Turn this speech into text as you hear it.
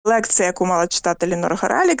Лекція, яку мала читати Лінор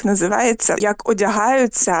Горалік, називається «Як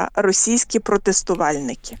одягаються російські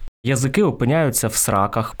протестувальники». Язики опиняються в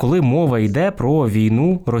сраках, коли мова йде про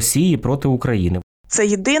війну Росії проти України. Це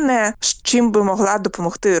єдине, з чим би могла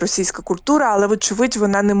допомогти російська культура, але, вочевидь,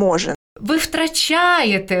 вона не може. Ви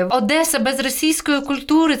втрачаєте. Одеса без російської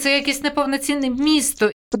культури – це якесь неповноцінне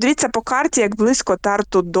місто. Подивіться по карті, як близько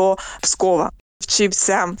Тарту до Пскова.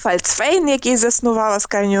 Вчився Фальц-Фейн, який заснував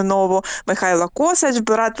Асканію-Нову, Михайло Косач,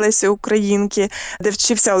 брат Лесі Українки, де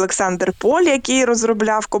вчився Олександр Поль, який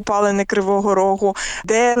розробляв копалини Кривого Рогу,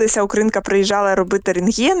 де Леся Українка приїжджала робити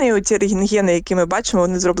рентгени, і оці рентгени, які ми бачимо,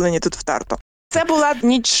 вони зроблені тут в Тарту. Це була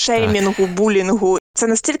ніч шеймінгу, булінгу. Це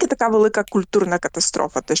настільки така велика культурна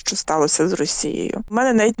катастрофа, те, що сталося з Росією. У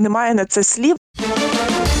мене навіть немає на це слів.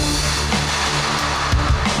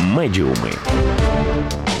 Медіуми.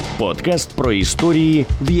 Подкаст про історії,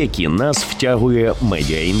 в які нас втягує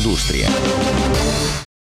медіаіндустрія.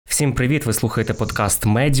 Всім привіт! Ви слухаєте подкаст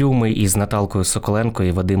 «Медіуми» із Наталкою Соколенко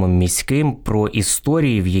і Вадимом Міським про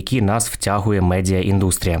історії, в які нас втягує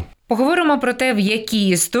медіаіндустрія. Поговоримо про те, в які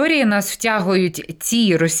історії нас втягують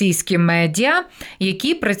ті російські медіа,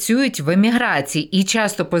 які працюють в еміграції і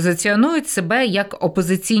часто позиціонують себе як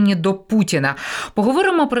опозиційні до Путіна.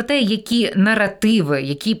 Поговоримо про те, які наративи,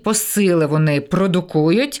 які посили вони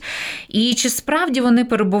продукують, і чи справді вони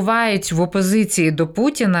перебувають в опозиції до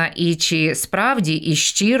Путіна, і чи справді і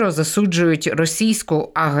щиро засуджують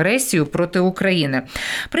російську агресію проти України.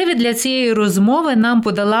 Привід для цієї розмови нам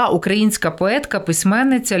подала українська поетка,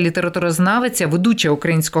 письменниця, літературознавиця, ведуча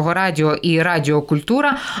Українського радіо і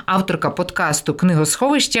радіокультура, авторка подкасту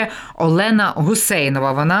 «Книгосховище» Олена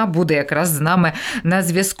Гусейнова. Вона буде якраз з нами на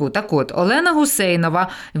зв'язку. Так от, Олена Гусейнова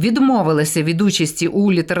відмовилася від участі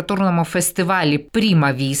у літературному фестивалі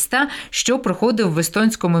Prima, vista, що проходив в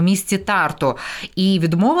естонському місті Тарту. І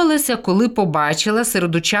відмовилася, коли побачила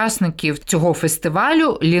серед учасників цього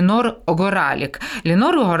фестивалю Лінор Горалік.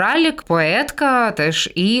 Лінор Горалік – поетка, теж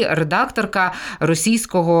і редакторка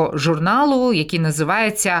російського журналу, який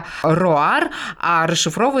називається ROAR, а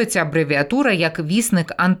розшифровується абревіатура як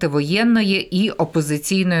 «Вісник антивоєнної і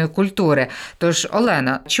опозиційної культури». Тож,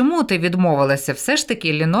 Олена, чому ти відмовилася? Все ж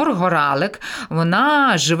таки, Лінор Горалік,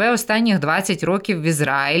 вона живе останніх 20 років в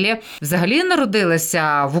Ізраїлі, взагалі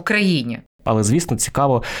народилася в Україні. Але, звісно,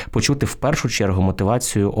 цікаво почути в першу чергу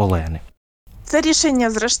мотивацію Олени. Це рішення,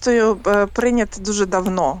 зрештою, прийнято дуже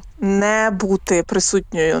давно. Не бути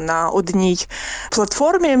присутньою на одній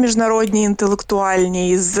платформі міжнародній,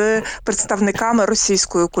 інтелектуальній з представниками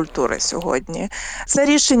російської культури сьогодні. Це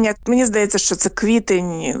рішення, мені здається, що це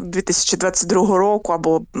квітень 2022 року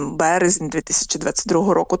або березень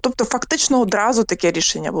 2022 року. Тобто фактично одразу таке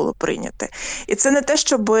рішення було прийняте. І це не те,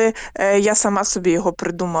 щоб я сама собі його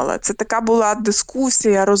придумала. Це така була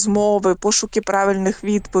дискусія, розмови, пошуки правильних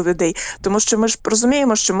відповідей. Тому що ми ж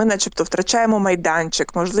розуміємо, що ми начебто втрачаємо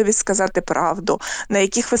майданчик, можливість сказати правду, на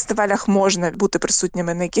яких фестивалях можна бути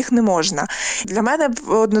присутніми, на яких не можна. Для мене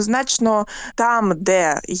однозначно там,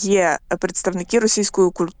 де є представники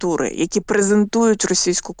російської культури, які презентують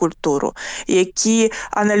російську культуру, які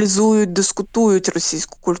аналізують, дискутують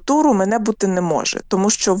російську культуру, мене бути не може. Тому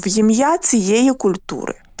що в ім'я цієї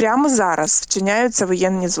культури прямо зараз вчиняються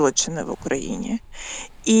воєнні злочини в Україні.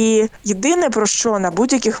 І єдине, про що на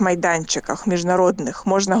будь-яких майданчиках міжнародних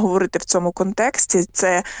можна говорити в цьому контексті,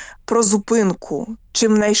 це про зупинку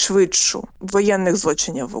чимнайшвидшу воєнних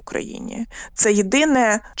злочинів в Україні. Це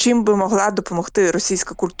єдине, чим би могла допомогти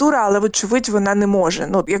російська культура, але, вочевидь, вона не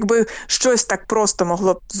може. Якби щось так просто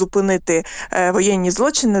могло б зупинити воєнні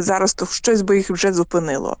злочини, зараз то щось би їх вже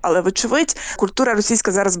зупинило. Але, вочевидь, культура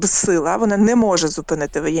російська зараз безсила, вона не може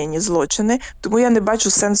зупинити воєнні злочини, тому я не бачу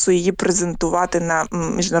сенсу її презентувати на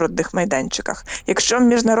міжнародних майданчиках. Якщо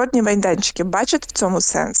міжнародні майданчики бачать в цьому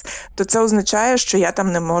сенс, то це означає, що я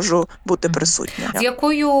там не можу бути присутня. З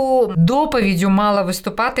якою доповіддю мала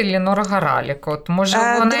виступати Лінор Горалік? От, може,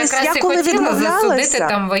 вона якраз і хотіла засудити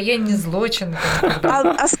там воєнні злочини?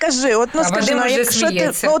 А скажи, скажи, якщо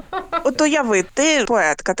ти, от уяви, ти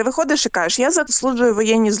поетка, ти виходиш і кажеш, я засуджую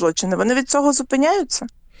воєнні злочини, вони від цього зупиняються?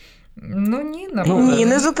 Ні,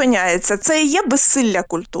 не зупиняється. Це і є безсилля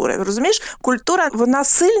культури. Розумієш? Культура, вона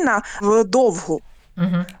сильна вдовгу.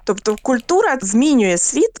 Тобто культура змінює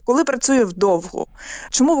світ, коли працює вдовгу.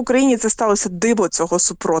 Чому в Україні це сталося диво цього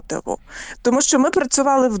супротиву? Тому що ми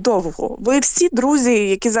працювали вдовгу. Ви всі, друзі,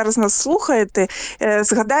 які зараз нас слухаєте,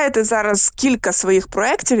 згадаєте зараз кілька своїх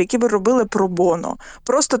проєктів, які ви робили про-боно.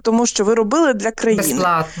 Просто тому, що ви робили для країни.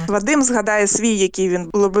 Безплатно. Вадим згадає свій, який він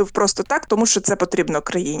робив просто так, тому що це потрібно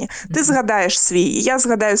країні. Ти згадаєш свій, я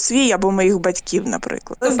згадаю свій або моїх батьків,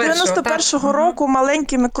 наприклад. З 91-го року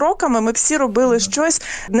маленькими кроками ми всі робили що? щось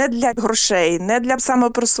не для грошей, не для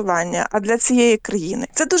самопросування, а для цієї країни.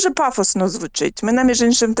 Це дуже пафосно звучить. Мене, між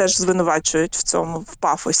іншим, теж звинувачують в цьому, в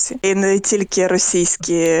пафосі. І не тільки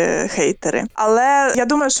російські хейтери. Але я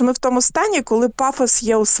думаю, що ми в тому стані, коли пафос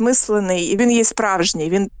є осмислений, і він є справжній,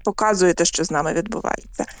 він показує те, що з нами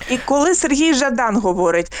відбувається. І коли Сергій Жадан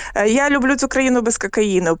говорить, я люблю цю країну без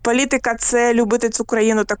кокаїну, політика – це любити цю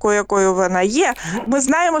країну такою, якою вона є, ми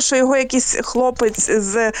знаємо, що його якийсь хлопець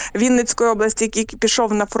з Вінницької області, який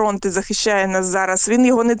пішов на фронт і захищає нас зараз, він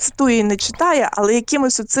його не цитує і не читає, але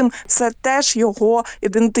якимось оцим це теж його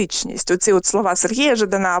ідентичність. Оці от слова Сергія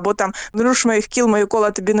Жадана, або там «Руш моїх кіл, мої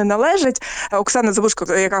кола тобі не належать». Оксана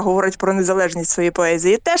Забушко, яка говорить про незалежність своєї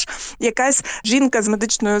поезії, теж якась жінка з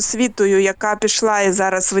медичною освітою, яка пішла і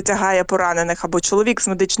зараз витягає поранених, або чоловік з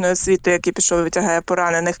медичною освітою, який пішов і витягає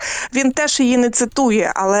поранених, він теж її не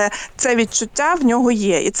цитує, але це відчуття в нього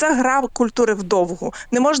є. І це гра культури вдовгу.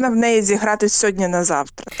 Не можна в неї зіграти сьогодні на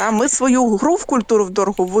завтра. Ми свою гру в культуру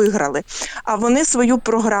вдовгу виграли, а вони свою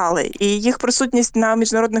програли. І їх присутність на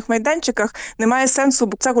міжнародних майданчиках не має сенсу,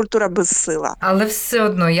 бо ця культура безсила. Але все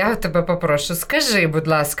одно, я тебе попрошу, скажи, будь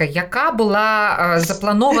ласка, яка була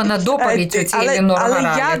запланована доповідь у цій Лінор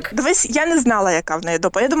Горалік? Я не знала, яка в неї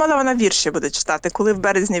доповідь. Я думала, вона вірші буде читати, коли в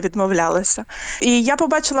березні відмовлялася. І я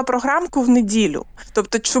побачила програмку в неділю.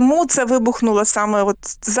 Тобто, чому це вибухнуло саме от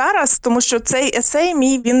зараз? Тому що цей есей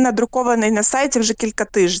мій, він надрукований на сайті вже кілька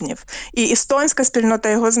тижнів. І естонська спільнота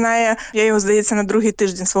його знає, я його, здається, на другий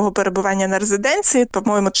тиждень свого перебування на резиденції,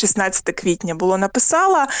 по-моєму, 16 квітня було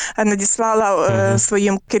написала, надіслала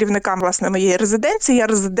своїм керівникам, власне, моєї резиденції. Я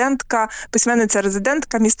резидентка,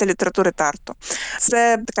 письменниця-резидентка міста літератури Тарту.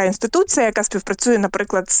 Це така інституція, яка співпрацює,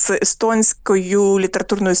 наприклад, з естонською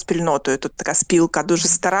літературною спільнотою. Тут така спілка дуже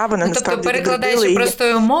стара, вона насправді тобто, перекладаючи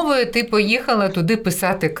простою мовою, ти поїхала туди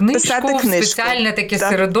писати книжку. В спеціальне таке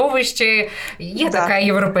середовище. Є така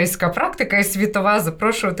європейська практика і світова,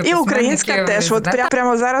 запрошувати і письменників. І українська теж. От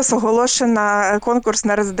прямо зараз оголошена конкурс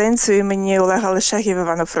на резиденцію імені Олега Лешегі в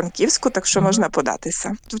Івано-Франківську, так що можна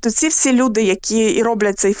податися. Тобто ці всі люди, які і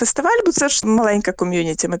роблять цей фестиваль, бо це ж маленька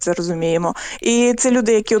ком'юніті, ми це розуміємо. І ці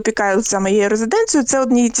люди, які опікаються моєю резиденцією, це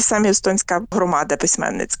одні і ті самі естонська громада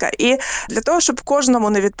письменницька. І для того, щоб кожному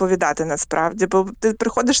не відповідати насправді, бо ти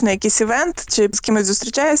приходиш на якийсь івент, чи з кимось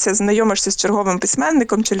зустрічаєшся, знайомишся з черговим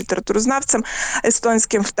письменником чи літературознавцем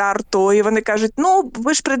естонським в Тарту, і вони кажуть,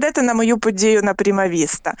 ви ж прийдете на мою подію на Prima,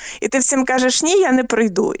 vista. І ти всім кажеш, ні, я не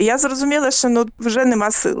прийду. І я зрозуміла, що вже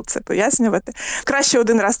нема сил це пояснювати. Краще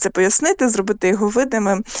один раз це пояснити, зробити його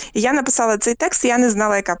видимим. І я написала цей текст, і я не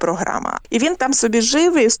знала, яка програма. І він там собі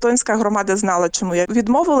жив, і естонська громада знала, чому я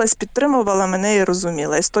відмовилась, підтримувала мене і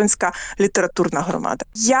розуміла. Естонська літературна громада.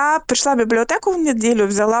 Я прийшла в бібліотеку в неділю,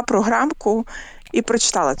 взяла програмку і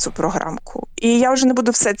прочитала цю програмку. І я вже не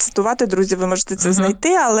буду все цитувати, друзі, ви можете це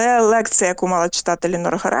знайти, але лекція, яку мала читати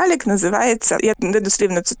Лінор Горалік, називається, я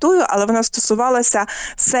недослівно цитую, але вона стосувалася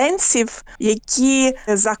сенсів, які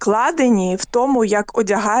закладені в тому, як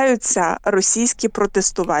одягаються російські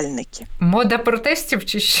протестувальники. Мода протестів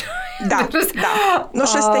чи що? Да.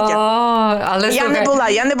 Щось таке.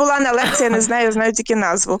 Я не була на лекції, не знаю, я знаю тільки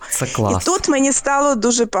назву. Це клас. І тут мені стало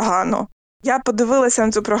дуже погано. Я подивилася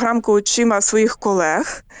на цю програмку очима своїх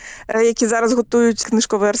колег, які зараз готують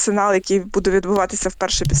книжковий арсенал, який буде відбуватися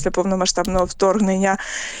вперше після повномасштабного вторгнення.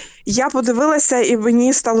 Я подивилася, і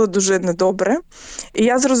мені стало дуже недобре. І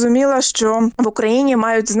я зрозуміла, що в Україні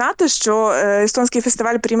мають знати, що естонський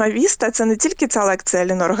фестиваль Prima, vista – це не тільки ця лекція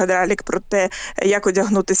Лінор Горалік про те, як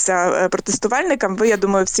одягнутися протестувальникам. Ви, я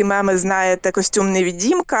думаю, всі меми знаєте костюм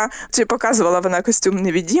невідімка, чи показувала вона костюм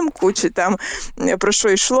невідімку, чи там про що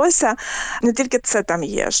йшлося. Не тільки це там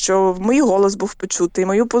є, що мій голос був почутий,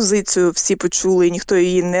 мою позицію всі почули, і ніхто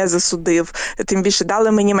її не засудив. Тим більше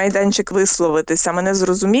дали мені майданчик висловитися, мене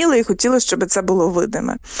зрозуміли, і хотіли, щоб це було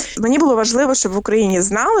видиме. Мені було важливо, щоб в Україні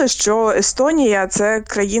знали, що Естонія – це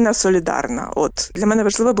країна солідарна. Для мене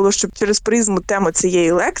важливо було, щоб через призму теми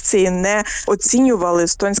цієї лекції не оцінювали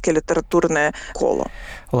естонське літературне коло.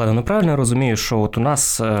 Олена, правильно я розумію, що у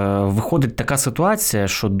нас виходить така ситуація,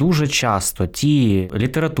 що дуже часто ті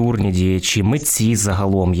літературні діячі, митці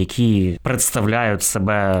загалом, які представляють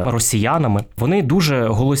себе росіянами, вони дуже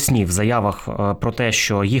голосні в заявах про те,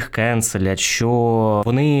 що їх кенселять, що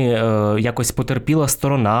вони якось потерпіла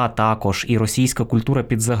сторона також, і російська культура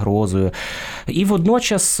під загрозою. І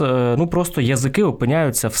водночас, просто язики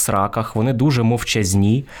опиняються в сраках, вони дуже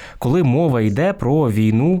мовчазні, коли мова йде про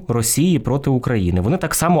війну Росії проти України. Вони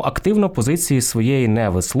так само активно позиції своєї не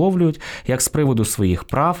висловлюють, як з приводу своїх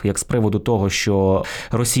прав, як з приводу того, що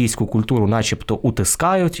російську культуру начебто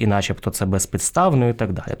утискають, і начебто це безпідставно і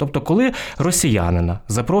так далі. Тобто, коли росіянина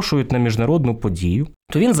запрошують на міжнародну подію,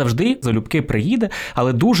 то він завжди залюбки приїде,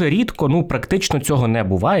 але дуже рідко, практично цього не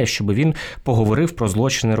буває, щоб він поговорив про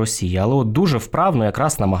злочини Росії. Але дуже вправно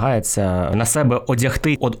якраз намагається на себе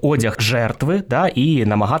одягти одяг жертви, і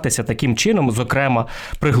намагатися таким чином, зокрема,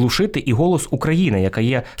 приглушити і голос України, яка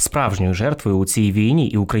є справжньою жертвою у цій війні,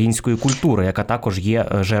 і української культури, яка також є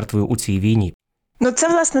жертвою у цій війні. Це,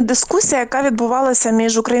 власне, дискусія, яка відбувалася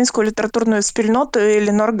між українською літературною спільнотою і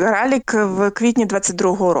Лінор Горалік в квітні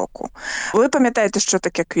 22-го року. Ви пам'ятаєте, що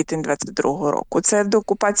таке квітень 22-го року? Це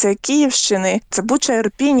деокупація Київщини, це Буча,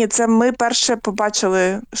 Ірпінь, це ми перше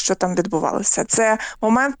побачили, що там відбувалося. Це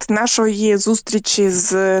момент нашої зустрічі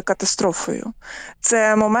з катастрофою.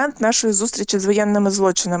 Це момент нашої зустрічі з воєнними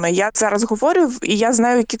злочинами. Я зараз говорю, і я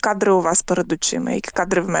знаю, які кадри у вас перед очима, які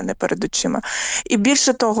кадри в мене перед очима. І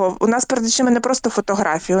більше того, у нас перед очима не просто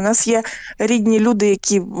фотографії, у нас є рідні люди,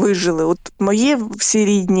 які вижили. От мої всі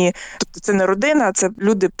рідні, тобто це не родина, а це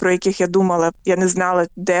люди, про яких я думала, я не знала,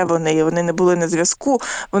 де вони, і вони не були на зв'язку.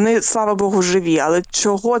 Вони, слава Богу, живі, але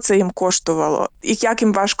чого це їм коштувало? І як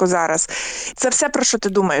їм важко зараз? Це все, про що ти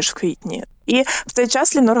думаєш в квітні. І в цей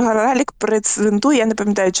час Лінор Горалік презентує, я не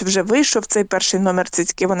пам'ятаю, чи вже вийшов цей перший номер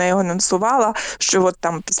цицьки, вона його анонсувала, що от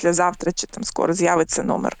там післязавтра чи там скоро з'явиться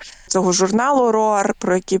номер цього журналу ROAR,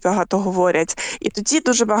 про який багато говорять. І тоді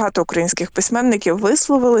дуже багато українських письменників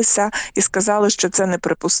висловилися і сказали, що це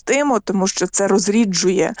неприпустимо, тому що це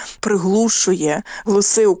розріджує, приглушує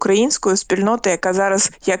голоси української спільноти, яка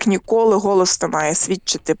зараз як ніколи голосно має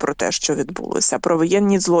свідчити про те, що відбулося, про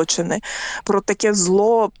воєнні злочини, про таке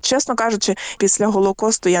зло. Чесно кажучи, після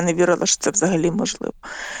Голокосту я не вірила, що це взагалі можливо.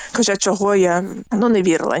 Хоча чого я не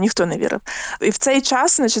вірила, ніхто не вірив. І в цей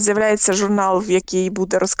час, з'являється журнал, в який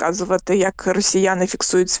буде розказувати, як росіяни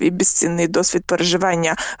фіксують свій безцінний досвід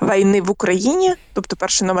переживання війни в Україні. Тобто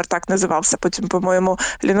перший номер так називався, потім, по-моєму,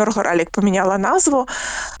 Лінор Горалік поміняла назву.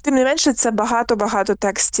 Тим не менше, це багато-багато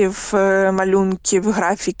текстів, малюнків,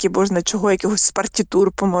 графіки, божна чого, якихось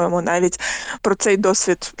партітур, по-моєму, навіть про цей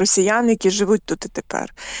досвід росіян, які живуть тут і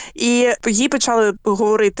тепер. І їй почали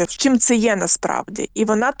говорити, чим це є насправді. І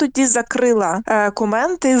вона тоді закрила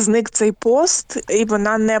коменти, зник цей пост, і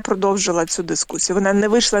вона не продовжила цю дискусію. Вона не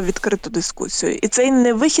вийшла в відкриту дискусію. І цей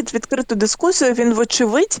невихід в відкриту дискусію, він,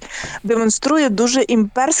 вочевидь, демонструє дуже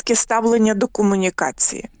імперське ставлення до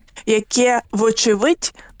комунікації, яке,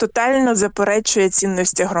 вочевидь, тотально заперечує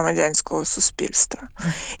цінності громадянського суспільства.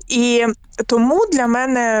 І тому для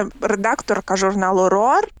мене редакторка журналу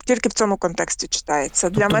ROAR тільки в цьому контексті читається.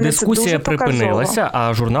 Для мене дискусія це дуже припинилася,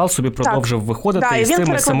 а журнал собі продовжив виходити із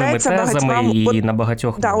тими самими тезами і на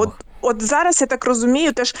багатьох мовах. От зараз я так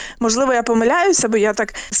розумію, теж, можливо, я помиляюся, бо я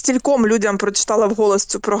так стільком людям прочитала вголос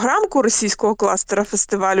цю програмку російського кластера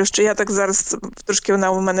фестивалю, що я так зараз, трошки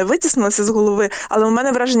вона у мене витіснилася з голови, але у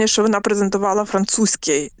мене враження, що вона презентувала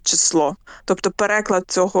французьке число, тобто переклад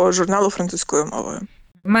цього журналу французькою мовою.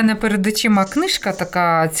 У мене перед очима книжка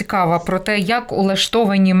така цікава про те, як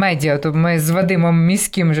улаштовані медіа. Тобто ми з Вадимом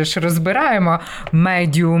Міським же ж розбираємо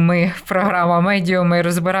медіуми, програма медіуми,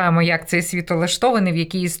 розбираємо, як цей світ улаштований, в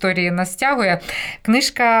якій історії нас тягує.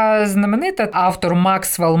 Книжка знаменита, автор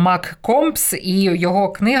Максвелл Маккомбс, і його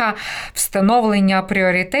книга «Встановлення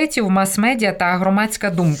пріоритетів, мас-медіа та громадська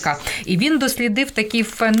думка». І він дослідив такий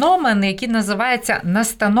феномен, який називається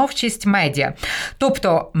настановчість медіа.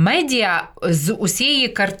 Тобто медіа з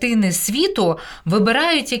усієї картини світу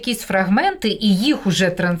вибирають якісь фрагменти і їх уже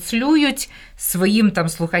транслюють своїм там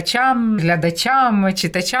слухачам, глядачам,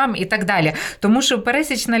 читачам і так далі. Тому що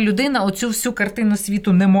пересічна людина оцю всю картину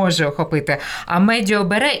світу не може охопити, а медіа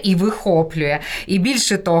бере і вихоплює. І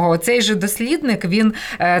більше того, цей же дослідник, він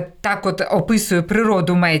так от описує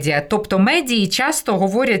природу медіа. Тобто медії часто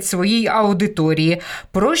говорять своїй аудиторії,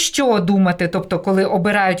 про що думати, тобто коли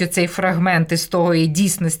обирають оцей фрагмент із того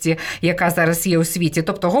дійсності, яка зараз є у світі.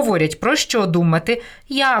 Тобто говорять, про що думати,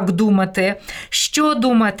 як думати, що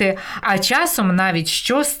думати, а часто часом навіть,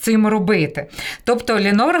 що з цим робити. Тобто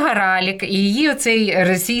Лінор Горалік і її оцей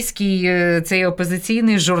російський цей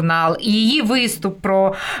опозиційний журнал, і її виступ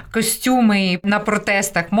про костюми на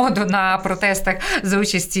протестах, моду на протестах за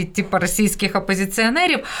участі типу російських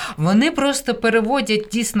опозиціонерів, вони просто переводять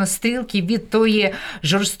дійсно стрілки від тої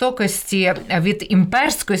жорстокості, від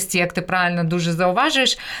імперськості, як ти правильно дуже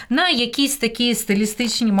зауважуєш, на якісь такі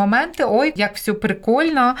стилістичні моменти. Ой, як все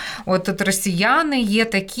прикольно, от тут росіяни є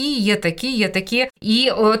такі, є такі, є такі.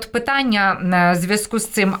 І от питання на зв'язку з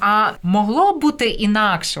цим, а могло бути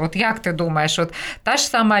інакше? От як ти думаєш, от та ж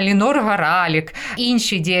сама Лінор Горалік,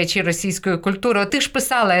 інші діячі російської культури, от ти ж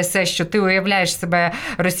писала есе, що ти уявляєш себе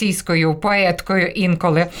російською поеткою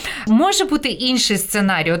інколи. Може бути інший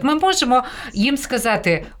сценарій. От ми можемо їм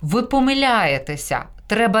сказати, ви помиляєтеся,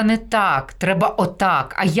 треба не так, треба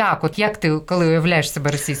отак. А як? От як ти, коли уявляєш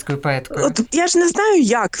себе російською поеткою? От я ж не знаю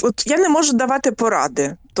як. От я не можу давати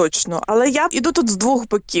поради. Точно, але я йду тут з двох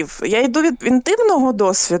боків. Я йду від інтимного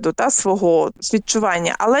досвіду та свого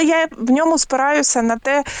відчування, але я в ньому спираюся на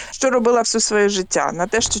те, що робила все своє життя, на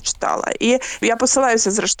те, що читала. І я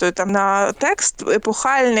посилаюся, зрештою, там на текст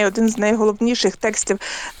епохальний, один з найголовніших текстів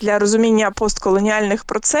для розуміння постколоніальних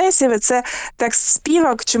процесів. І це текст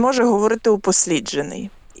 «Співак, чи може говорити упосліджений».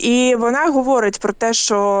 І вона говорить про те,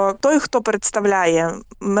 що той, хто представляє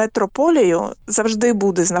метрополію, завжди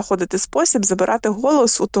буде знаходити спосіб забирати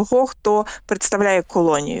голос у того, хто представляє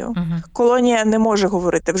колонію. Uh-huh. Колонія не може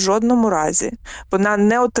говорити в жодному разі. Вона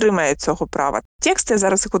не отримає цього права. Текст, я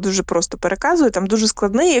зараз його дуже просто переказую, там дуже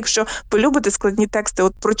складний. Якщо полюбите складні тексти,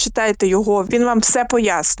 от прочитайте його, він вам все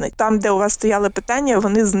пояснить. Там, де у вас стояли питання,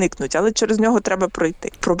 вони зникнуть, але через нього треба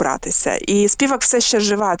пройти, пробратися. І «Співак все ще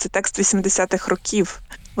жива», це текст 80-х років.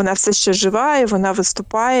 Вона все ще жива, і вона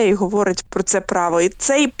виступає і говорить про це право. І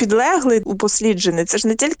цей підлеглий упосліджений, це ж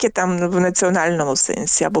не тільки там в національному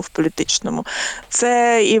сенсі або в політичному,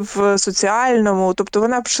 це і в соціальному, тобто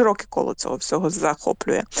вона широке коло цього всього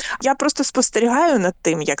захоплює. Я просто спостерігаю над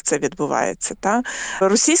тим, як це відбувається. Та?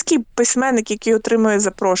 Російський письменник, який отримує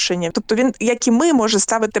запрошення, тобто він, як і ми, може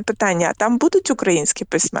ставити питання, а там будуть українські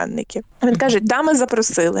письменники? Він каже, да, ми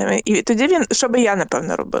запросили. І тоді він, що би я,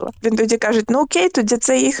 напевно, робила? Він тоді каже, ну окей, тоді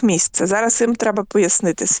це їх місце. Зараз їм треба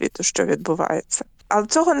пояснити світу, що відбувається. Але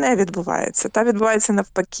цього не відбувається. Та відбувається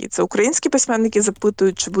навпаки. Це українські письменники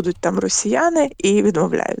запитують, чи будуть там росіяни, і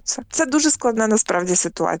відмовляються. Це дуже складна насправді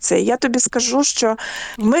ситуація. Я тобі скажу, що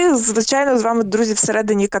ми, звичайно, з вами, друзі,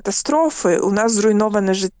 всередині катастрофи. У нас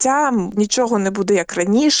зруйноване життя, нічого не буде як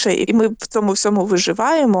раніше, і ми в цьому всьому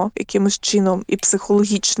виживаємо якимось чином і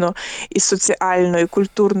психологічно, і соціально, і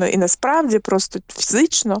культурно, і насправді просто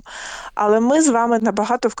фізично. Але ми з вами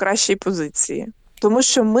набагато в кращій позиції. Тому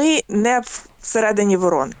що ми не всередині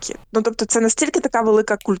воронки. Ну, тобто це настільки така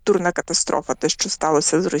велика культурна катастрофа, те, що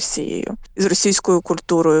сталося з Росією, з російською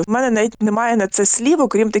культурою. В мене навіть немає на це слів,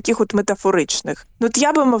 окрім таких от метафоричних. Ну, от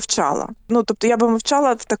я би мовчала. Ну, тобто я би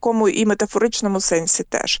мовчала в такому і метафоричному сенсі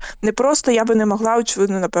теж. Не просто я би не могла,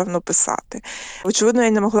 очевидно, напевно, писати. Очевидно,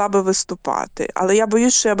 я не могла би виступати. Але я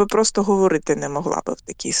боюсь, що я би просто говорити не могла би в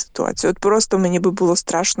такій ситуації. От просто мені би було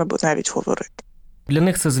страшно би навіть говорити. Для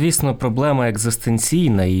них це, звісно, проблема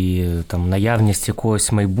екзистенційна і там наявність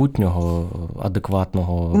якогось майбутнього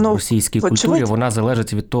адекватного в російській культурі, вона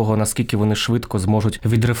залежить від того, наскільки вони швидко зможуть,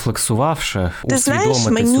 відрефлексувавши, усвідомити цю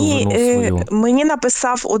вину свою. Мені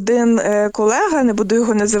написав один колега, не буду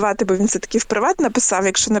його називати, бо він все-таки в приват написав,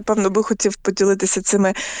 якщо, напевно, би хотів поділитися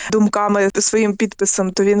цими думками своїм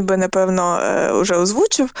підписом, то він би, напевно, вже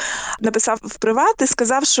озвучив. Написав в приват і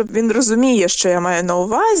сказав, що він розуміє, що я маю на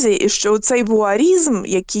увазі, і що цей вуарізм,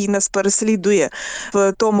 який нас переслідує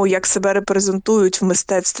в тому, як себе репрезентують в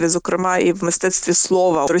мистецтві, зокрема і в мистецтві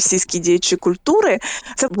слова російські діячі культури,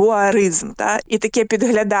 це вуаризм, та? І таке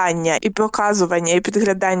підглядання, і показування, і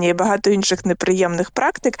підглядання, і багато інших неприємних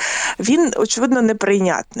практик, він, очевидно,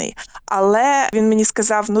 неприйнятний. Але він мені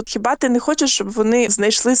сказав, ну хіба ти не хочеш, щоб вони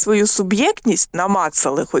знайшли свою суб'єктність,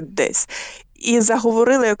 намацали хоч десь, і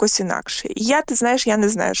заговорили якось інакше? І ти знаєш, я не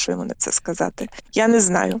знаю, що йому на це сказати. Я не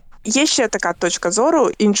знаю. Є ще така точка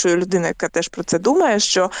зору іншої людини, яка теж про це думає,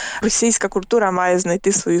 що російська культура має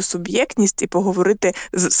знайти свою суб'єктність і поговорити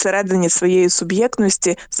всередині своєї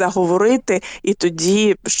суб'єктності, заговорити, і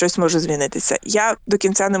тоді щось може змінитися. Я до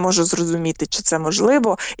кінця не можу зрозуміти, чи це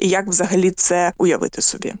можливо, і як взагалі це уявити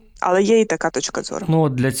собі. Але є і така точка зору. Ну,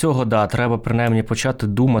 для цього, треба принаймні почати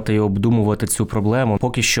думати і обдумувати цю проблему.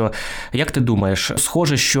 Поки що, як ти думаєш,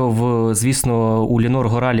 схоже, що звісно, у Лінор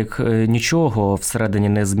Горалік нічого всередині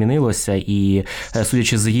не змінилося, і,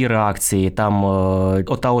 судячи з її реакції, там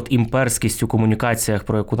ота імперськість у комунікаціях,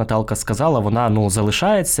 про яку Наталка сказала, вона,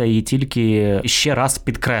 залишається і тільки ще раз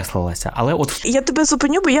підкреслилася. Але Я тебе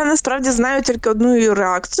зупиню, бо я насправді знаю тільки одну її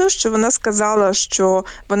реакцію, що вона сказала, що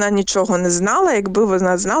вона нічого не знала, якби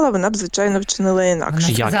вона знала, вона б, звичайно, вчинила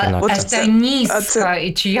інакше. Як інакше?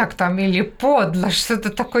 Естонська, чи як там, ілі подла, що це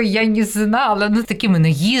таке, я не знала. Таким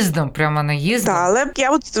наїздом, прямо наїздом. Так, але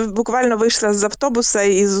я буквально вийшла з автобуса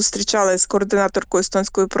і зустрічалася з координаторкою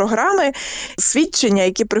естонської програми. Свідчення,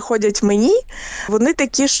 які приходять мені, вони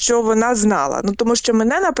такі, що вона знала. Тому що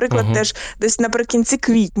мене, наприклад, теж десь наприкінці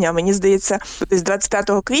квітня, мені здається, десь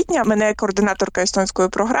 25 квітня, мене координаторка естонської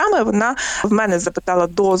програми, вона в мене запитала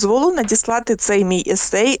дозволу надіслати цей мій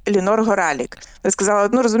есей Лінор Горалік. Я сказала,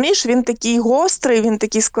 розумієш, він такий гострий, він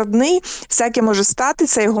такий складний, всяке може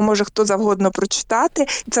статися, його може хто завгодно прочитати.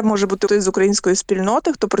 Це може бути хтось з української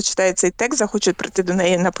спільноти, хто прочитає цей текст, захоче прийти до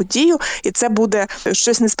неї на подію, і це буде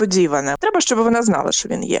щось несподіване. Треба, щоб вона знала, що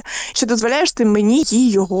він є. Чи дозволяєш ти мені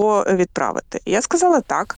їй його відправити? І я сказала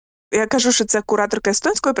так. Я кажу, що це кураторка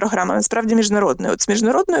естонської програми, насправді міжнародної. З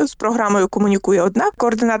міжнародною програмою комунікує одна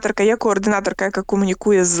координаторка, є координаторка, яка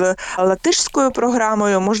комунікує з латишською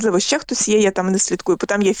програмою, можливо, ще хтось є, я там не слідкую, бо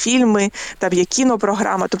там є фільми, там є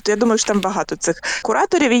кінопрограма, тобто я думаю, що там багато цих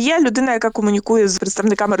кураторів, і є людина, яка комунікує з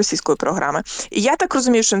представниками російської програми. І я так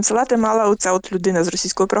розумію, що надсилати мала оця людина з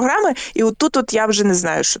російської програми, і тут я вже не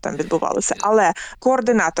знаю, що там відбувалося. Але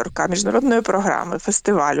координаторка міжнародної програми,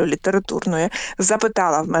 фестивалю, літературної,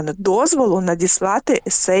 запитала в мене дозволу надіслати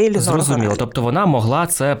есей Лінор Горалік. Зрозуміло. Тобто вона могла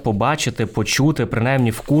це побачити, почути,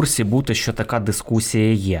 принаймні в курсі бути, що така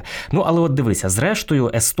дискусія є. Але от дивися,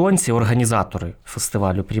 зрештою, естонці, організатори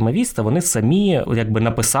фестивалю Prima, vista, вони самі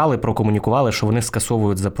написали, прокомунікували, що вони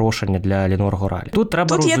скасовують запрошення для Лінор Горалік. Тут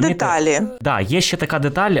треба розуміти... є деталі. Є ще така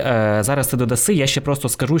деталь, зараз ти додаси, я ще просто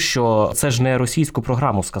скажу, що це ж не російську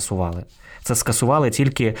програму скасували. Це скасували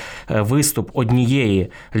тільки виступ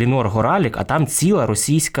однієї Лінор Горалік, а там ціла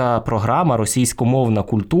російська програма, російськомовна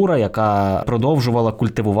культура, яка продовжувала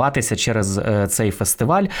культивуватися через цей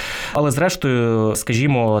фестиваль. Але зрештою,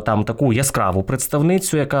 скажімо, там таку яскраву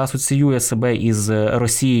представницю, яка асоціює себе із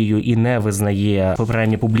Росією і не визнає,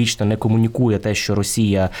 принаймні публічно не комунікує те, що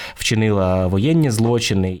Росія вчинила воєнні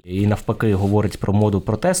злочини і навпаки говорить про моду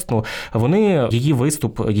протестну, вони її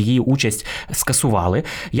виступ, її участь скасували.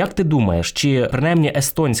 Як ти думаєш, чи принаймні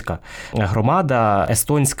естонська громада,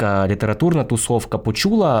 естонська літературна тусовка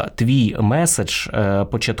почула твій меседж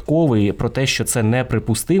початковий про те, що це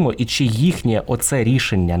неприпустимо, і чи їхнє оце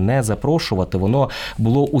рішення не запрошувати, воно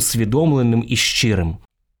було усвідомленим і щирим?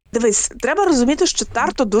 Дивись, треба розуміти, що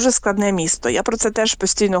Тарту дуже складне місто. Я про це теж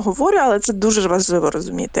постійно говорю, але це дуже важливо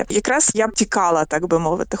розуміти. Якраз я б тікала, так би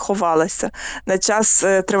мовити, ховалася. На час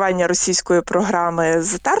тривання російської програми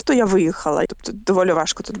з Тарту я виїхала, тобто доволі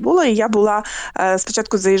важко тут було. І я була,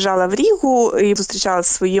 спочатку заїжджала в Рігу і зустрічалася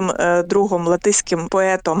зі своїм другом, латиським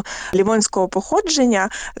поетом лівонського походження.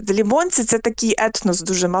 Лівонці – це такий етнос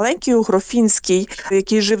дуже маленький, угрофінський,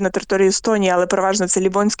 який жив на території Естонії, але переважно це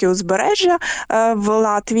лівонське узбережжя в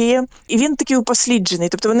Латвії. І він такий упосліджений,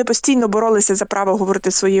 тобто вони постійно боролися за право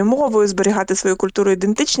говорити своєю мовою, зберігати свою культуру і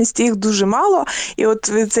ідентичність, їх дуже мало. І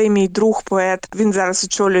от цей мій друг-поет, він зараз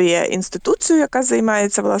очолює інституцію, яка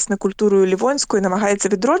займається, власне, культурою лівонською, намагається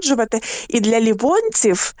відроджувати. І для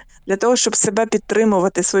лівонців, для того, щоб себе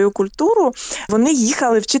підтримувати, свою культуру, вони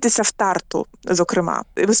їхали вчитися в Тарту, зокрема,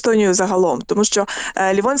 в Естонію загалом. Тому що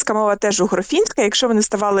лівонська мова теж угрофінська, якщо вони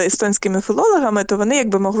ставали естонськими філологами, то вони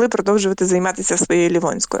могли продовжувати займатися своєю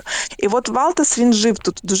лівонською. І от Валтас, він жив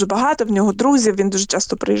тут дуже багато, в нього друзів, він дуже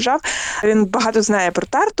часто приїжджав, він багато знає про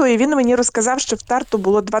Тарту, і він мені розказав, що в Тарту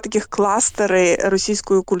було два таких кластери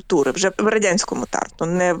російської культури, вже в радянському Тарту,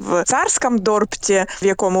 не в царському Дорпті, в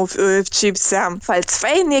якому вчився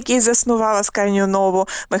Фальц-Фейн, який заснував Асканію-Нову,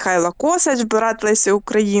 Михайло Косач, брат Лесі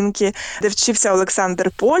Українки, де вчився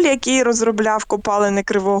Олександр Поль, який розробляв копалини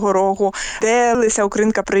Кривого Рогу, де Леся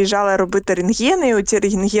Українка приїжджала робити рентгени, і оті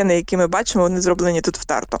рентгени, які ми бачимо, вони зроблені тут в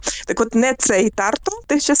Тарту. Так от не цей Тарту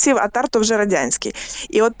тих часів, а Тарту вже радянський.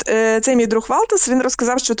 І от цей мій друг Валтас, він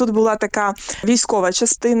розказав, що тут була така військова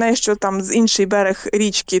частина, що там з інший берег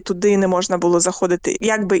річки туди не можна було заходити,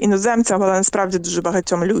 якби іноземцям, але насправді дуже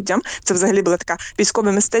багатьом людям. Це взагалі була така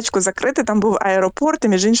військове містечко, містечко закрите, там був аеропорт, і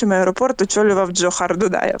між іншим аеропорт очолював Джохар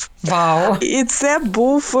Дудаєв. Вау! І це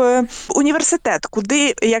був університет,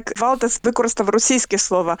 куди, як Валтас використав російське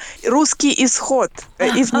слово, «русський ісход».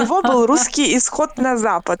 І в нього був «русський ісход на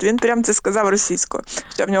запад». Він прям це сказав російською.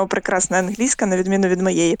 Що в нього прекрасна англійська, на відміну від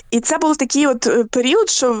моєї. І це був такий от період,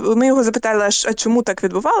 що ми його запитали, а чому так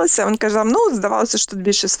відбувалося? Він казав, здавалося, що тут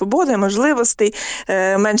більше свободи, можливостей,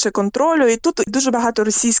 менше контролю. І тут дуже багато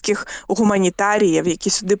російських гуманітаріїв, які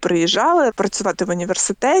сюди приїжджали працювати в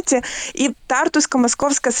університеті. І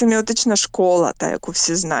Тартусько-Московська семіотична школа, та яку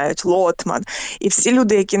всі знають, Лотман. І всі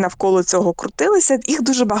люди, які навколо цього крутилися, їх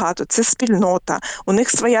дуже багато. Це спільнота, у них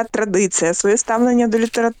своя традиція, своє ставлення до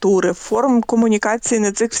літератури, форм комунікації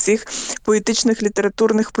на цих всіх поетичних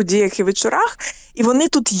літературних подіях і вечорах. І вони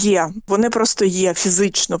тут є, вони просто є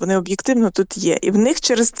фізично, вони об'єктивно тут є. І в них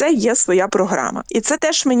через це є своя програма. І це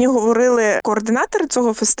теж мені говорили координатори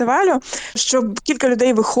цього фестивалю, що кілька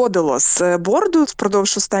людей виходило з борду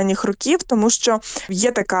впродовж останніх років, тому що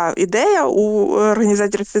є така ідея у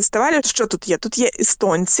організаторів фестивалю, що тут є. Тут є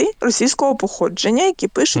естонці російського походження, які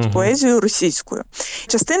пишуть поезію російською.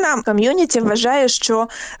 Частина ком'юніті вважає, що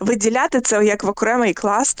виділяти це як в окремий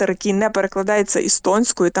кластер, який не перекладається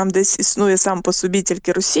естонською, там десь існує сам по собі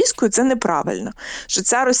тільки російською, це неправильно. Що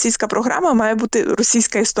ця російська програма має бути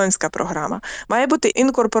російська-естонська програма. Має бути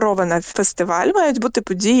інкорпорована в фестиваль, мають бути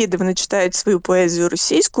події, де вони читають свою поезію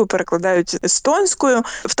російською, перекладають естонською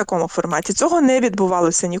в такому форматі. Цього не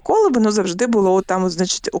відбувалося ніколи, воно завжди було там,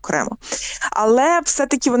 значить, окремо. Але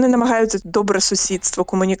все-таки вони намагаються добре сусідство,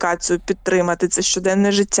 комунікацію підтримати, це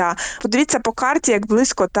щоденне життя. Подивіться по карті, як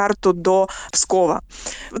близько Тарту до Пскова.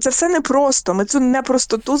 Це все непросто. Ми цю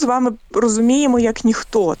непростоту з вами розуміємо як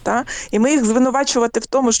ніхто. Та? І ми їх звинувачувати в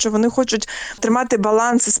тому, що вони хочуть тримати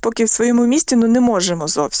баланс і спокій в своєму місті, не можемо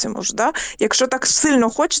зовсім уж. Да? Якщо так сильно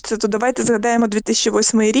хочеться, то давайте згадаємо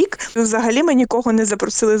 2008 рік. Взагалі ми нікого не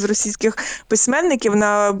запросили з російських письменників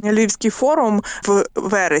на Львівський форум в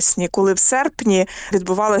вересні, коли в серпні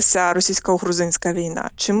відбувалася російсько-грузинська війна.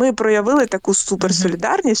 Чи ми проявили таку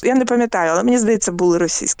суперсолідарність? Я не пам'ятаю, але мені здається, були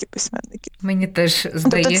російські письменники. Мені теж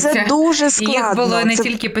здається. Тобто це дуже складно. Їх було не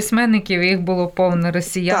тільки письменників, їх було повно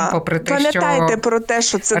росіян, попри те, пам'ятайте про те,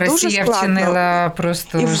 що це дуже складно. Росія вчинила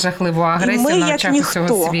просто жахливу агресію на очах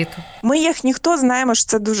усього світу. Ми, як ніхто, знаємо, що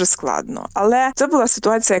це дуже складно. Але це була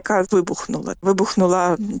ситуація, яка вибухнула.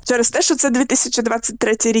 Вибухнула через те, що це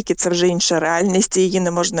 2023 рік, і це вже інша реальність, і її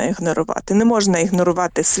не можна ігнорувати. Не можна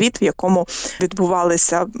ігнорувати світ, в якому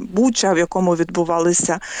відбувалися Буча, в якому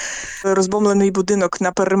відбувалися розбомблений будинок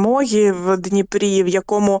на Перемогі в Дніпрі, в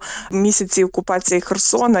якому місяці окупації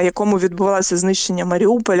Херсона, в якому відбувалося знищення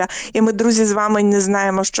Маріуполя. І ми, друзі, з вами не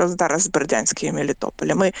знаємо, що зараз з Бердянська і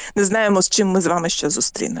Мелітополя. Ми не знаємо, з чим ми з вами ще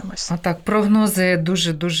зустрінемось. Отак, прогнози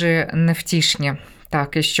дуже-дуже невтішні.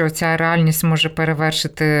 Так, і що ця реальність може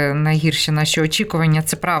перевершити найгірші наші очікування,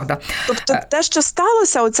 це правда. Тобто те, що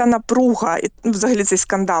сталося, оця напруга, і взагалі цей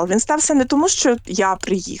скандал, він стався не тому, що я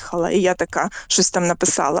приїхала і я така щось там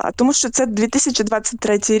написала, а тому, що це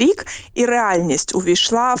 2023 рік і реальність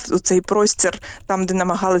увійшла в цей простір, там, де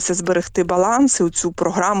намагалися зберегти баланс, і у цю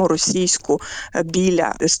програму російську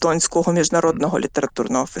біля естонського міжнародного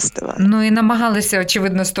літературного фестивалю. Ну і намагалися,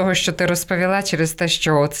 очевидно, з того, що ти розповіла, через те,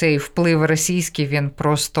 що цей вплив російський, він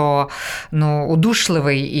просто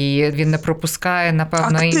удушливий, і він не пропускає,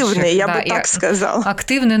 напевно, інших. Активний, я би так сказала.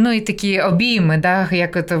 Активний, і такі обійми,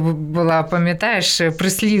 як це була, пам'ятаєш,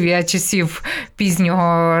 прислів'я часів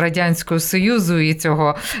пізнього Радянського Союзу і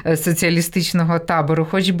цього соціалістичного табору,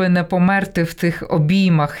 хоч би не померти в тих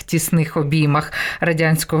обіймах, тісних обіймах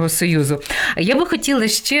Радянського Союзу. Я би хотіла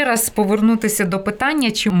ще раз повернутися до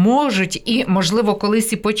питання, чи можуть і, можливо,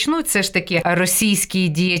 колись і почнуть все ж таки російські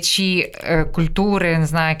діячі культури, не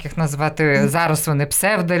знаю, як їх назвати, зараз вони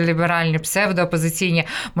псевдоліберальні, псевдоопозиційні,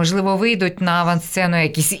 можливо, вийдуть на авансцену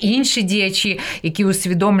якісь інші діячі, які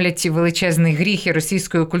усвідомлять ці величезні гріхи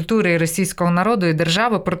російської культури і російського народу і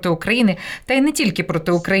держави проти України, та й не тільки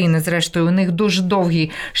проти України, зрештою, у них дуже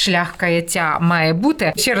довгий шлях каяття має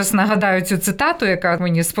бути. Ще раз нагадаю цю цитату, яка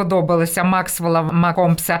мені сподобалася, Максвелла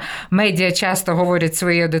Маккомбса: медіа часто говорять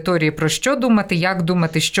своїй аудиторії про що думати, як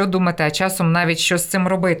думати, що думати, а часом навіть що з цим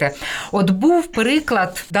робити. От був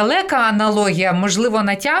приклад, далека аналогія, можливо,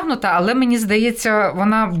 натягнута, але мені здається,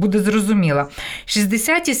 вона буде зрозуміла.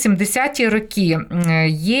 60-70-ті роки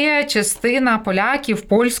є частина поляків,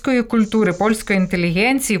 польської культури, польської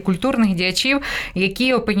інтелігенції, культурних діячів,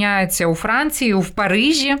 які опиняються у Франції, в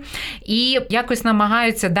Парижі і якось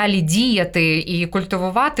намагаються далі діяти і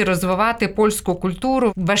культивувати, розвивати польську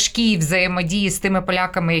культуру в важкій взаємодії з тими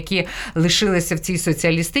поляками, які лишилися в цій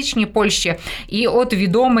соціалістичній Польщі. І от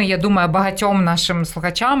відомий, я думаю, багатьом нашим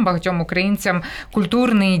слухачам, багатьом українцям,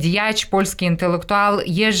 культурний діяч, польський інтелектуал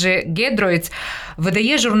Єжі Ґедройця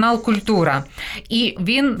видає журнал «Культура». І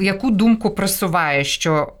він яку думку просуває,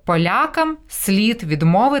 що полякам слід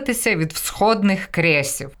відмовитися від всходних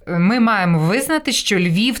кресів. Ми маємо визнати, що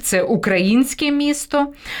Львів – це українське місто,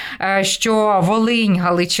 що Волинь,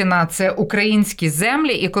 Галичина – це українські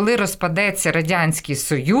землі, і коли розпадеться Радянський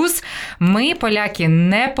Союз, ми, поляки,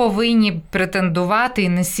 не повинні претендувати і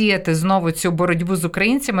не сіяти знову цю боротьбу з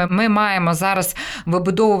українцями. Ми маємо зараз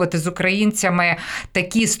вибудовувати з українцями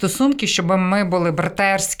такі стосунки, щоб ми були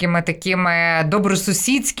братерськими, такими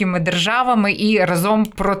добросусідськими державами і разом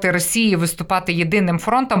проти Росії виступати єдиним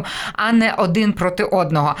фронтом, а не один проти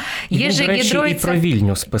одного. Він, до речі, і про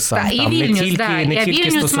Вільнюс писав. Та, там і Вільнюс, не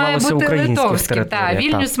тільки стосувалося українських територій.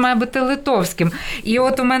 Вільнюс має бути литовським. І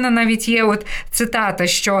от у мене навіть є от цитата,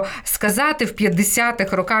 що сказати в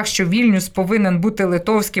 50-х роках, що Вільнюс повинен бути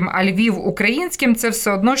литовським, а Львів українським, це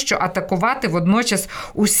все одно, що атакувати водночас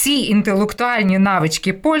усі інтелектуальні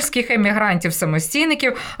навички польських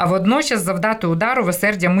емігрантів-самостійників, а водночас завдати удару в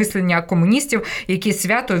осердя мислення комуністів, які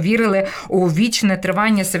свято вірили у вічне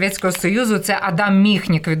тривання Совєтського Союзу. Це Адам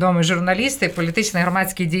Міхнік, відомий журналіст і політичний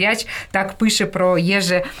громадський діяч, так пише про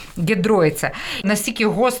Єжі Ґедройця. Настільки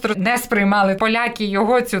гостро не сприймали поляки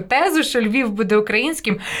його цю тезу, що Львів буде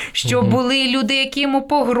українським, що були люди, які йому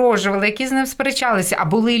погрожували, які з ним сперечалися, а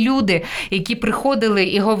були люди, які приходили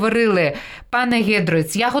і говорили: пане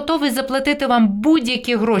Ґедройц, я готовий заплатити вам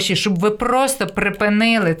будь-які гроші, щоб ви просто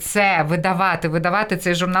припинили це видавати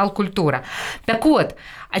цей журнал «Культура». Так от,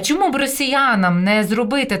 а чому б росіянам не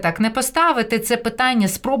зробити так, не поставити це питання,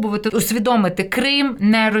 спробувати усвідомити: Крим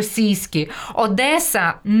не російський,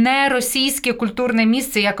 Одеса не російське культурне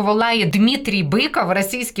місце, як волає Дмитрій Биков,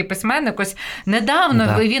 російський письменник. Ось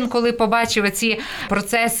недавно він, коли побачив ці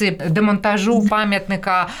процеси демонтажу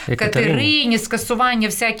пам'ятника Катерині, скасування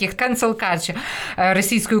всяких cancel culture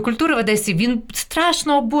російської культури в Одесі, він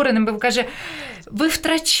страшно обурений, бо каже: ви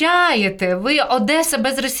втрачаєте, Одеса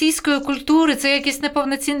без російської культури, це якесь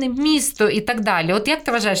неповноцінне місто і так далі. От як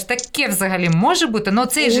ти вважаєш, таке взагалі може бути? Ну,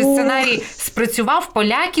 цей же сценарій спрацював,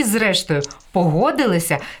 поляки зрештою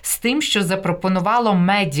погодилися з тим, що запропонувало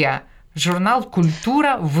медіа. Журнал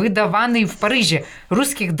 «Культура», видаваний в Парижі.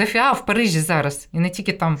 Руських дофіга в Парижі зараз, і не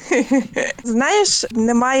тільки там. Знаєш,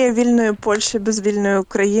 немає вільної Польщі без вільної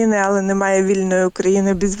України, але немає вільної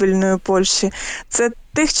України без вільної Польщі. Це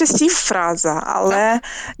тих часів фраза, але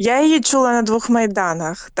я її чула на 2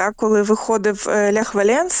 майданах, так, коли виходив Лех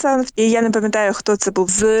Валенса, і я не пам'ятаю, хто це був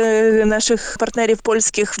з наших партнерів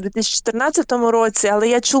польських в 2014 році, але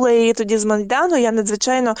я чула її тоді з Майдану, я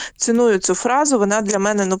надзвичайно ціную цю фразу, вона для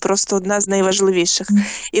мене просто одна з найважливіших.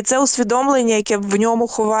 І це усвідомлення, яке в ньому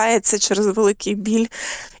ховається через великий біль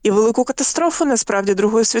і велику катастрофу, насправді,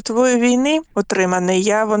 Другої світової війни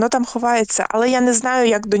отриманий, воно там ховається, але я не знаю,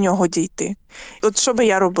 як до нього дійти. От що би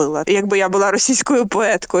я робила, якби я була російською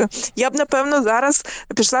поеткою? Я б, напевно, зараз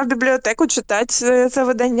пішла в бібліотеку читати це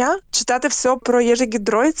видання, читати все про Єжі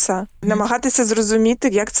Ґедройця, намагатися зрозуміти,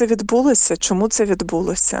 як це відбулося, чому це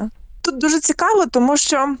відбулося. Тут дуже цікаво, тому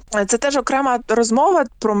що це теж окрема розмова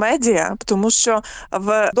про медіа, тому що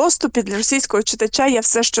в доступі для російського читача є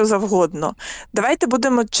все, що завгодно. Давайте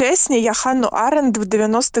будемо чесні, я Ханну Аренд в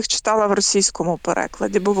 90-х читала в російському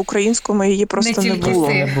перекладі, бо в українському її просто не було.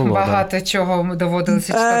 Не тільки багато чого доводилося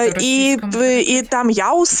читати в російському. І там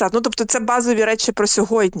Яуса, тобто це базові речі про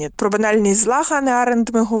сьогодні. Про банальність зла Ханни Аренд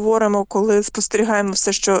ми говоримо, коли спостерігаємо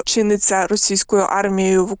все, що чиниться російською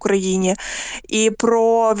армією в Україні. І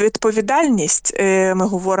про відповідальність ми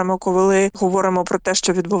говоримо, коли говоримо про те,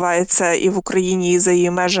 що відбувається і в Україні, і за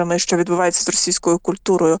її межами, що відбувається з російською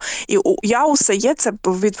культурою. І у Яуса є це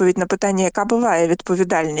відповідь на питання, яка буває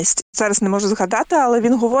відповідальність. Зараз не можу згадати, але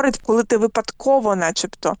він говорить, коли ти випадково,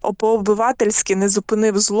 начебто, по-обивательськи не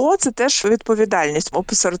зупинив зло, це теж відповідальність.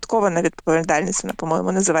 Опосередкована відповідальність, вона,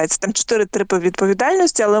 по-моєму, називається. Там 4 типи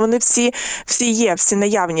відповідальності, але вони всі є, всі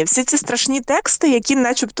наявні. Всі ці страшні тексти, які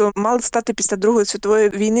начебто мали стати після Другої світової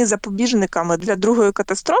війни запобіжниками для другої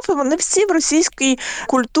катастрофи, вони всі в російській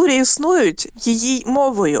культурі існують її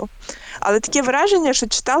мовою. Але таке враження, що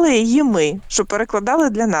читали її ми, що перекладали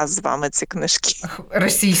для нас з вами ці книжки.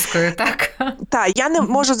 Російською, так? Так, я не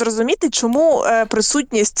можу зрозуміти, чому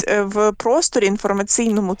присутність в просторі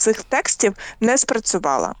інформаційному цих текстів не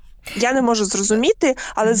спрацювала. Я не можу зрозуміти,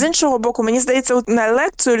 але з іншого боку, мені здається, на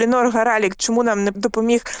лекцію Лінор Горалік, чому нам не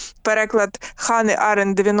допоміг переклад Ханни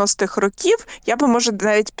Аренд 90-х років, я би, може,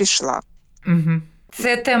 навіть пішла. Угу.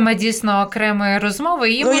 Це тема дійсно окремої розмови.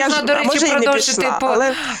 Її можна, до речі, продовжити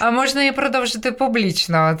можна і продовжити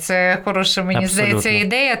публічно. Це хороша, мені здається,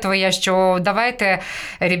 ідея твоя, що давайте,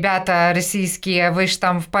 ребята російські, ви ж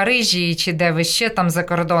там в Парижі, чи де ви ще там за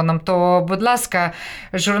кордоном, то, будь ласка,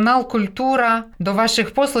 журнал «Культура» до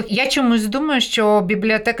ваших послуг. Я чомусь думаю, що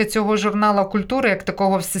бібліотека цього журналу «Культури», як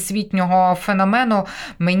такого всесвітнього феномену,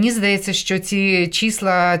 мені здається, що ці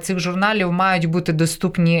числа цих журналів мають бути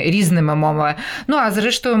доступні різними мовами. Ну, а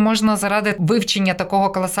зрештою, можна заради вивчення такого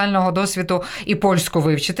колосального досвіду і польську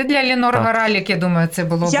вивчити. Для Лінор Горалік, я думаю, це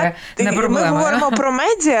було б не проблема. Ми говоримо про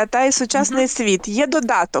медіа та і сучасний світ. Є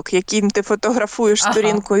додаток, яким ти фотографуєш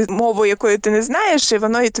сторінку мовою, якої ти не знаєш, і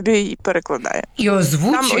воно і тобі її перекладає. І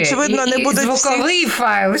озвучує, там, очевидно, не буде звуковий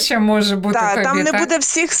файл ще може бути тобі. Там не буде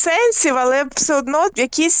всіх сенсів, але все одно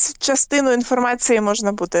якусь частину інформації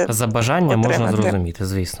можна буде за бажання отримати. Можна зрозуміти,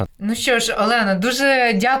 звісно. Ну що ж, Олена,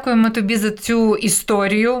 дуже дякуємо тобі за цю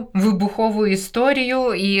історію, вибухову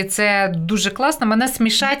історію, і це дуже класно. Мене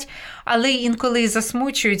смішать, але інколи і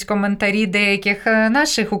засмучують коментарі деяких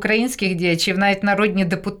наших українських діячів, навіть народні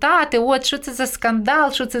депутати. От, що це за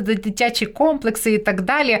скандал, що це за дитячі комплекси і так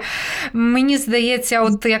далі. Мені здається,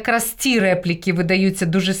 от якраз ці репліки видаються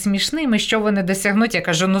дуже смішними, що вони досягнуть. Я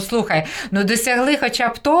кажу, ну слухай, ну досягли хоча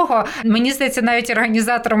б того. Мені здається, навіть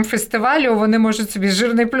організаторам фестивалю вони можуть собі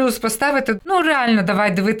жирний плюс поставити. Ну реально,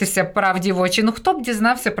 давай дивитися правді в очі. Ну хто б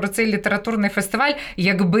дізнався про цей літературний фестиваль,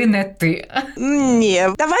 якби не ти? Ні,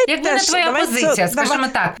 давай якби не твоя позиція, скажімо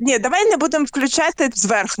так. Ні, давай не будемо включати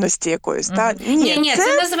зверхності якоїсь. Та? Ні,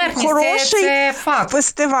 це не зверхність, хороший це факт.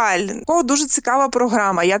 Фестиваль. Дуже цікава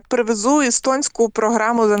програма. Я привезу естонську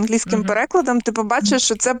програму з англійським перекладом, ти побачиш,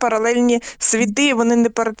 що це паралельні світи, і вони не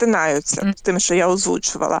перетинаються з тим, що я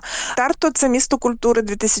озвучувала. Тарту – це місто культури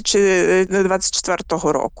 2024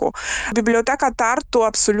 року. Бібліотека Тарту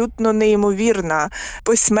абсолютно неймовірна.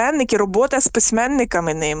 Письменники, робота з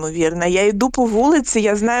письменниками неймовірна. Я йду по вулиці,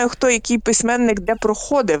 я знаю, хто який письменник де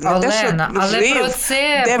проходив. Не те, що але жив, про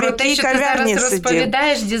це, де про те, що ти зараз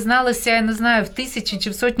розповідаєш, дізналися, я не знаю, в тисячі чи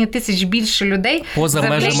в сотні тисяч більше людей. Поза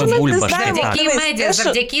межами Бульбашки. Завдяки медіа,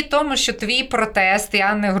 завдяки тому, що твій протест і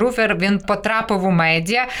Анни Груфер, він потрапив у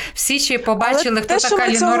медіа. Всі ще побачили, хто така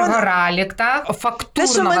Лінор Горалік, та? Фактурно те,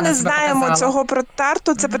 що ми не знаємо цього про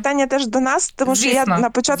Тарту, це питання теж до нас, тому що я на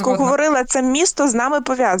початку говорила, це місто з нами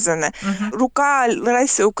пов'язане. Рука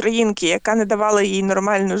Лесі Українки, яка не давала їй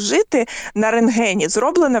нормально жити, на рентгені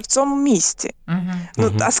зроблена в цьому місті.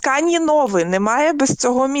 Асканії-Нови немає без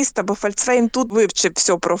цього міста, бо Фальц-Фейн тут вивчив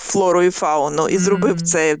все про флору і фауну і зробив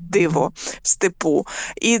це диво в степу.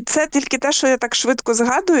 І це тільки те, що я так швидко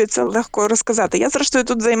згадую, це легко розказати. Я, зрештою,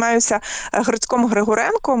 тут займаюся Грицьком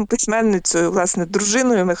Григоренком, письменницею, власне,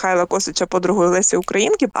 дружиною Михайла Косича, подругою Лесі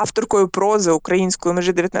Українки, авторкою прози української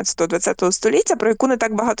межі 19-20 століття, про яку не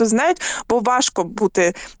так багато знають, бо важко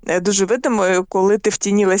бути дуже видимою, коли ти в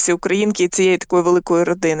тіні Лесі Українки і цієї такої великої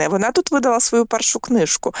родини. Вона тут видала свою першу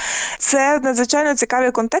книжку. Це надзвичайно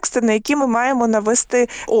цікаві контексти, на які ми маємо навести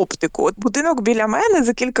оптику. От будинок біля мене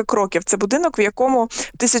за кілька кроків – це будинок, в якому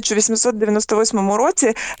в 1898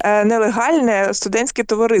 році нелегальне студентське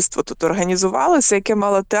товариство тут організувалося, яке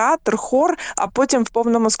мало театр, хор, а потім в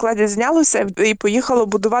повному складі знялося і поїхало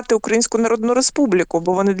будувати Українську Народну Республіку,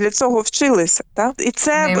 бо вони для цього вчилися. Так? І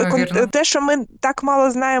це те, що ми так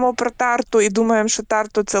мало знаємо про Тарту і думаємо, що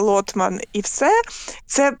Тарту – це Лотман і все,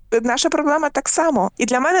 це наша проблема так само. І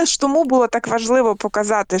для мене ж тому було так важливо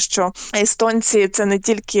показати, що естонці – це не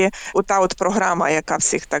тільки ота от програма, яка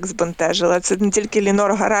всіх так збентежила, це не тільки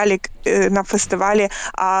Лінор Горалік на фестивалі,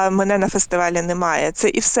 а мене на фестивалі немає. Це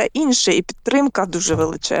і все інше, і підтримка дуже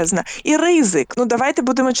величезна, і ризик. Ну, давайте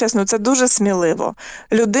будемо чесно, це дуже сміливо.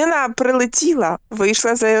 Людина прилетіла,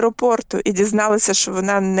 вийшла з аеропорту і дізналася, що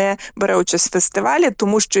вона не бере участь в фестивалі,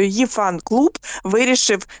 тому що її фан-клуб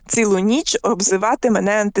вирішив цілу ніч обзивати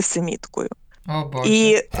мене антисеміткою. О, Боже.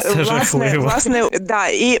 І, це власне,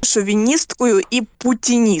 і шовіністкою, і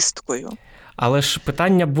путіністкою. Але ж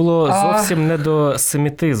питання було зовсім не до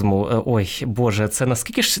семітизму. Ой, Боже, це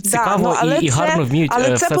наскільки ж цікаво і гарно вміють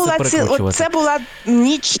все це перекручувати. Це була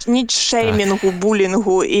ніч шеймінгу,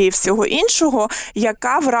 булінгу і всього іншого,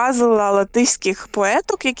 яка вразила латиських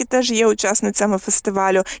поеток, які теж є учасницями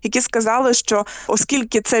фестивалю, які сказали, що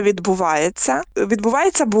оскільки це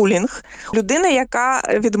відбувається булінг, людина, яка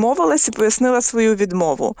відмовилася, пояснила свою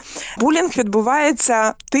відмову. Булінг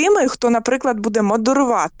відбувається тими, хто, наприклад, буде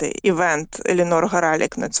модерувати івент Лінор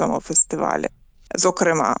Горалік на цьому фестивалі,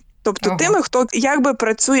 зокрема. Тобто тими, хто якби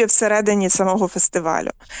працює всередині самого фестивалю.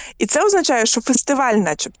 І це означає, що фестиваль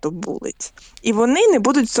начебто булить. І вони не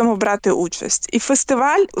будуть в цьому брати участь. І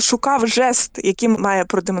фестиваль шукав жест, яким має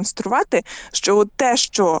продемонструвати, що от те,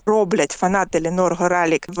 що роблять фанати Лінор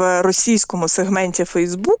Горалік в російському сегменті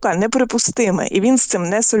Фейсбука, неприпустиме, і він з цим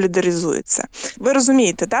не солідаризується. Ви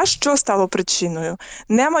розумієте, та, що стало причиною?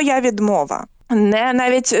 Не моя відмова. Не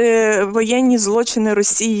навіть воєнні злочини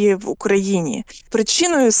Росії в Україні.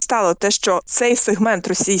 Причиною стало те, що цей сегмент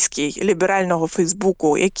російський ліберального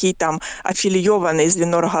Фейсбуку, який там афілійований з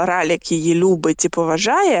Лінор Горалік, її любить і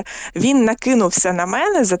поважає, він накинувся на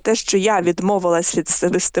мене за те, що я відмовилась від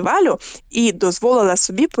фестивалю і дозволила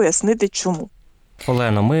собі пояснити, чому.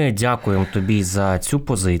 Олено, ми дякуємо тобі за цю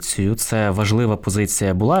позицію. Це важлива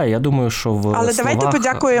позиція була. Я думаю, що в Але давайте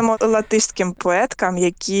подякуємо латиським поеткам,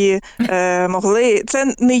 які могли...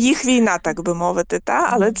 Це не їх війна, так би мовити,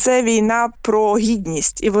 але це війна про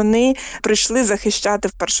гідність. І вони прийшли захищати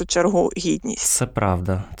в першу чергу гідність. Це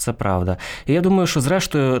правда, це правда. І я думаю, що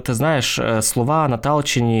зрештою, ти знаєш, слова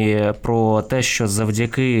Наталчині про те, що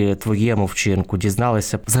завдяки твоєму вчинку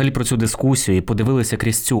дізналися взагалі про цю дискусію і подивилися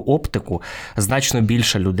крізь цю оптику, значно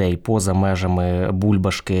більше людей поза межами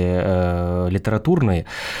бульбашки літературної.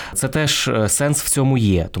 Це теж сенс в цьому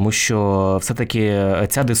є, тому що все-таки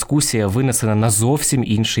ця дискусія винесена на зовсім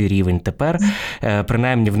інший рівень тепер.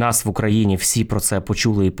 Принаймні в нас в Україні всі про це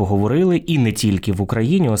почули і поговорили, і не тільки в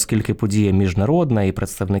Україні, оскільки подія міжнародна, і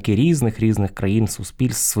представники різних країн,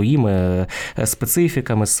 суспільств своїми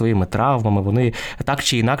специфіками, своїми травмами, вони так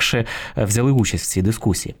чи інакше взяли участь в цій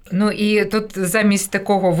дискусії. Ну і тут замість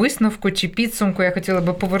такого висновку чи підсумку я хотіла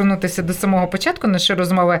би повернутися до самого початку нашої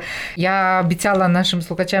розмови. Я обіцяла нашим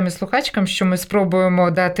слухачам і слухачкам, що ми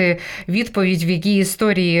спробуємо дати відповідь, в якій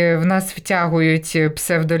історії в нас втягують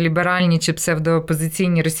псевдоліберальні чи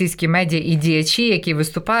псевдоопозиційні російські медіа і діячі, які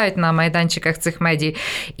виступають на майданчиках цих медій.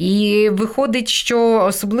 І виходить, що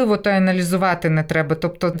особливо то аналізувати не треба.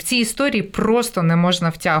 Тобто в цій історії просто не можна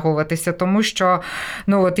втягуватися, тому що,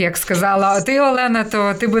 ну от як сказала ти, Олена,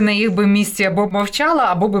 то ти би на їх би місці або мовчала,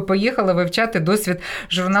 або би поїхала вивчати досвід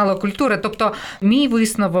журналу «Культура». Тобто мій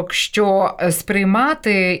висновок, що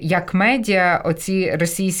сприймати як медіа оці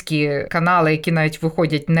російські канали, які навіть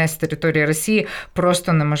виходять не з території Росії,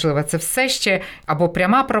 просто неможливо. Це все ще або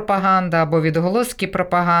пряма пропаганда, або відголоски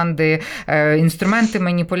пропаганди, інструменти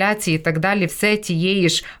маніпуляції і так далі, все тієї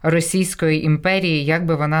ж Російської імперії, як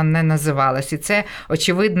би вона не називалась. І це,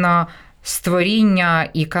 очевидно, створіння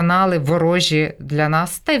і канали ворожі для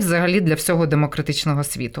нас, та й взагалі для всього демократичного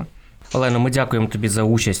світу. Олено, ми дякуємо тобі за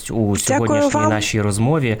участь у сьогоднішній нашій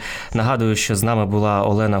розмові. Нагадую, що з нами була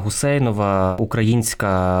Олена Гусейнова,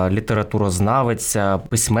 українська літературознавиця,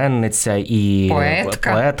 письменниця і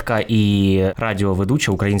поетка і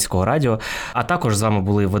радіоведуча Українського радіо. А також з вами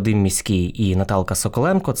були Вадим Міський і Наталка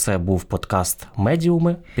Соколенко. Це був подкаст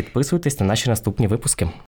 «Медіуми». Підписуйтесь на наші наступні випуски.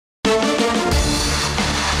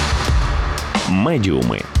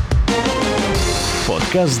 Медіуми.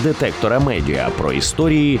 Подкаст детектора медіа про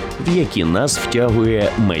історії, в які нас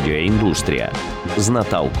втягує медіаіндустрія. З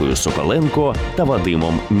Наталкою Соколенко та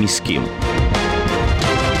Вадимом Міським.